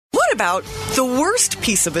about the worst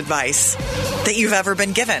piece of advice that you've ever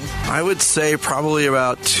been given? I would say probably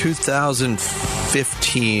about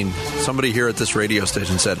 2015. Somebody here at this radio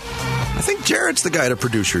station said, I think Jared's the guy to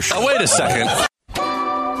produce your show. Oh, wait a second.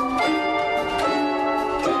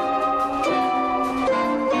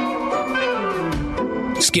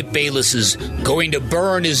 Skip Bayless is going to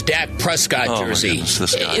burn his Dak Prescott jersey. Goodness,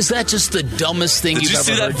 this guy. Is that just the dumbest thing Did you've you ever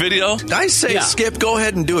see heard? that video? I say, Yeah. Skip, go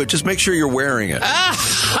ahead and do it. Just make sure you're wearing it.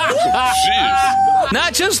 Jeez.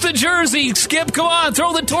 Not just the jersey. Skip, come on.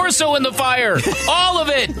 Throw the torso in the fire. All of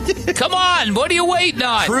it. Come on. What are you waiting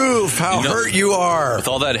on? Prove how hurt you are. With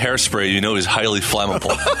all that hairspray, you know he's highly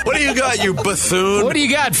flammable. What do you got, you buffoon? What do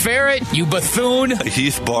you got, Ferret? You buffoon? A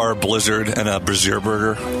Heath Bar Blizzard and a Brazier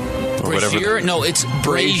Burger. Or Brazier? No, it's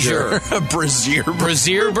Brazier. A Brazier.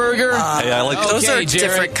 Brazier burger? Hey, I like Those Okay, are Jared.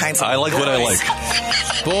 different kinds of I like what I like.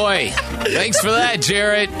 Boy, thanks for that,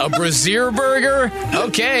 Jared. A Brazier burger?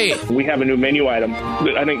 Okay. We have a new menu item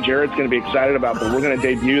that I think Jared's going to be excited about, but we're going to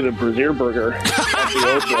debut the Brazier Burger at the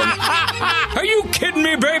open. Are you kidding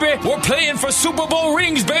me, baby? We're playing for Super Bowl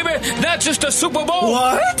rings, baby. Not just a Super Bowl.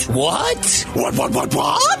 What? What?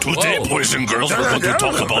 What? Today, Whoa. boys and girls, we're going to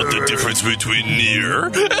talk about the difference between near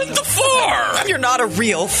and the far. You're not a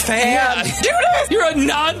real fan. Judith! You're a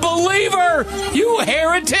non-believer! You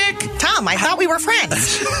heretic! Tom, I thought we were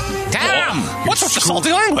friends. Tom! What's with the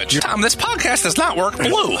salty language? Tom, this podcast does not work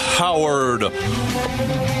blue. Howard.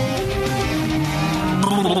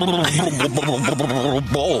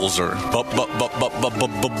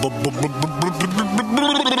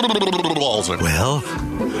 Balzer. Well,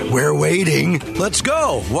 we're waiting. Let's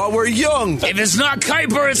go while we're young. If it's not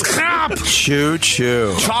Kuiper, it's Krop! Choo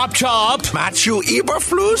choo. Chop chop! Machu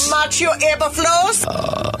Eberflus? Machu Eberflus?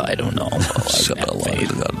 I don't know. I got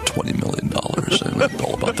 $20 million. And it's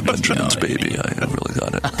all about the Benjamin's baby. I really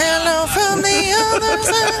got it. Hello from the other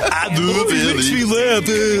side. I do makes me laugh.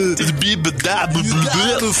 Got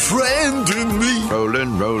a friend in me.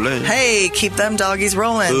 Rolling, rolling. Hey, keep them doggies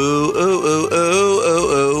rolling. Ooh, ooh, ooh, ooh,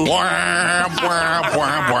 ooh, ooh.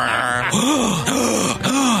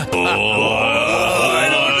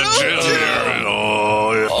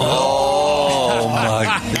 Oh,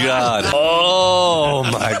 my God. Oh,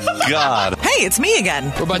 my God. Hey, it's me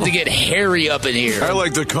again. We're about to get hairy up in here. I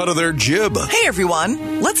like the cut of their jib. Hey,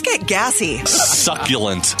 everyone. Let's get gassy.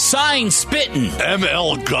 Succulent. Sign spitting.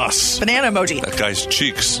 ML Gus. Banana emoji. That guy's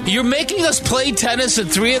cheeks. You're making us play tennis at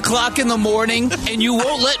 3 o'clock in the morning, and you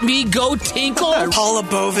won't let me go tinkle? Paula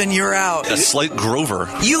Bovin, you're out. A slight Grover.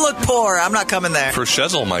 You look poor. I'm not coming there. For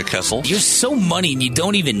Shezel, my Kessel. You're so money and you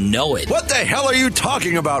don't even know it. What the hell are you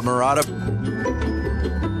talking about, Marotta?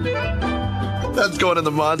 That's going in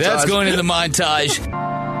the montage. That's going in the montage.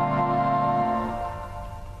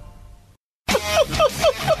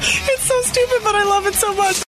 It's so stupid, but I love it so much.